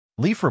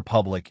Leaf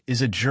Republic is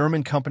a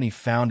German company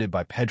founded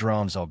by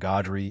Pedram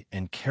Zolgadri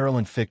and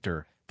Carolin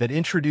Fiechter that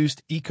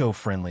introduced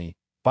eco-friendly,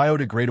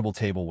 biodegradable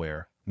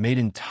tableware made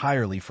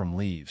entirely from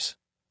leaves,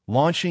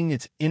 launching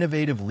its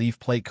innovative leaf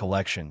plate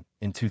collection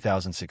in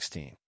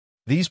 2016.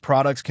 These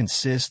products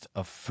consist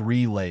of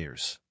 3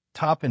 layers,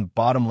 top and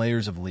bottom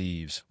layers of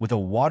leaves with a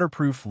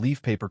waterproof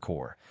leaf paper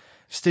core,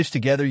 stitched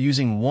together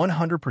using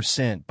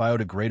 100%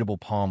 biodegradable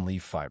palm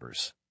leaf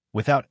fibers,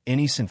 without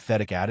any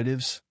synthetic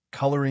additives,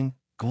 coloring,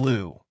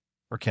 glue,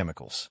 or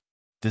chemicals.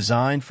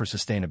 Designed for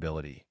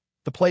sustainability,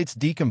 the plates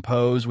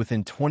decompose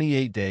within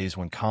 28 days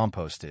when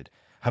composted,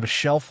 have a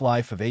shelf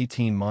life of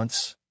 18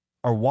 months,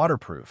 are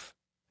waterproof,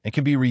 and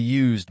can be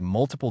reused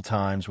multiple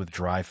times with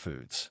dry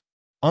foods.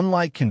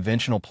 Unlike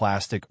conventional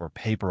plastic or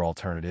paper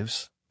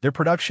alternatives, their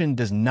production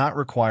does not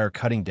require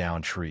cutting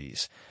down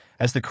trees,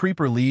 as the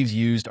creeper leaves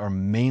used are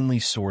mainly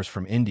sourced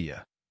from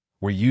India,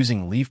 where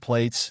using leaf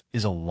plates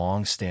is a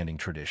long-standing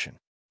tradition.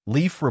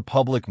 Leaf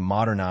Republic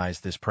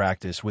modernized this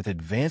practice with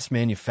advanced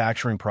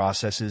manufacturing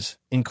processes,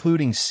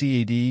 including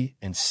CAD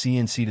and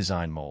CNC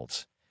design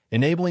molds,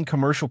 enabling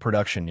commercial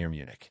production near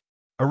Munich.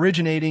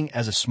 Originating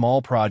as a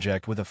small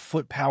project with a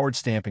foot-powered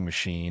stamping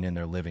machine in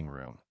their living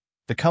room,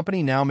 the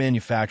company now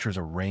manufactures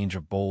a range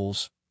of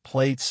bowls,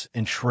 plates,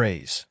 and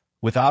trays,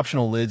 with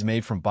optional lids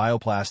made from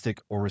bioplastic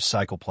or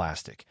recycled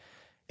plastic,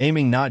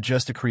 aiming not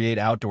just to create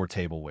outdoor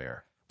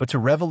tableware, but to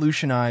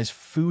revolutionize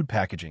food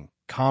packaging,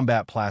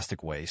 combat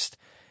plastic waste,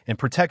 and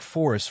protect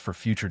forests for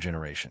future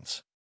generations.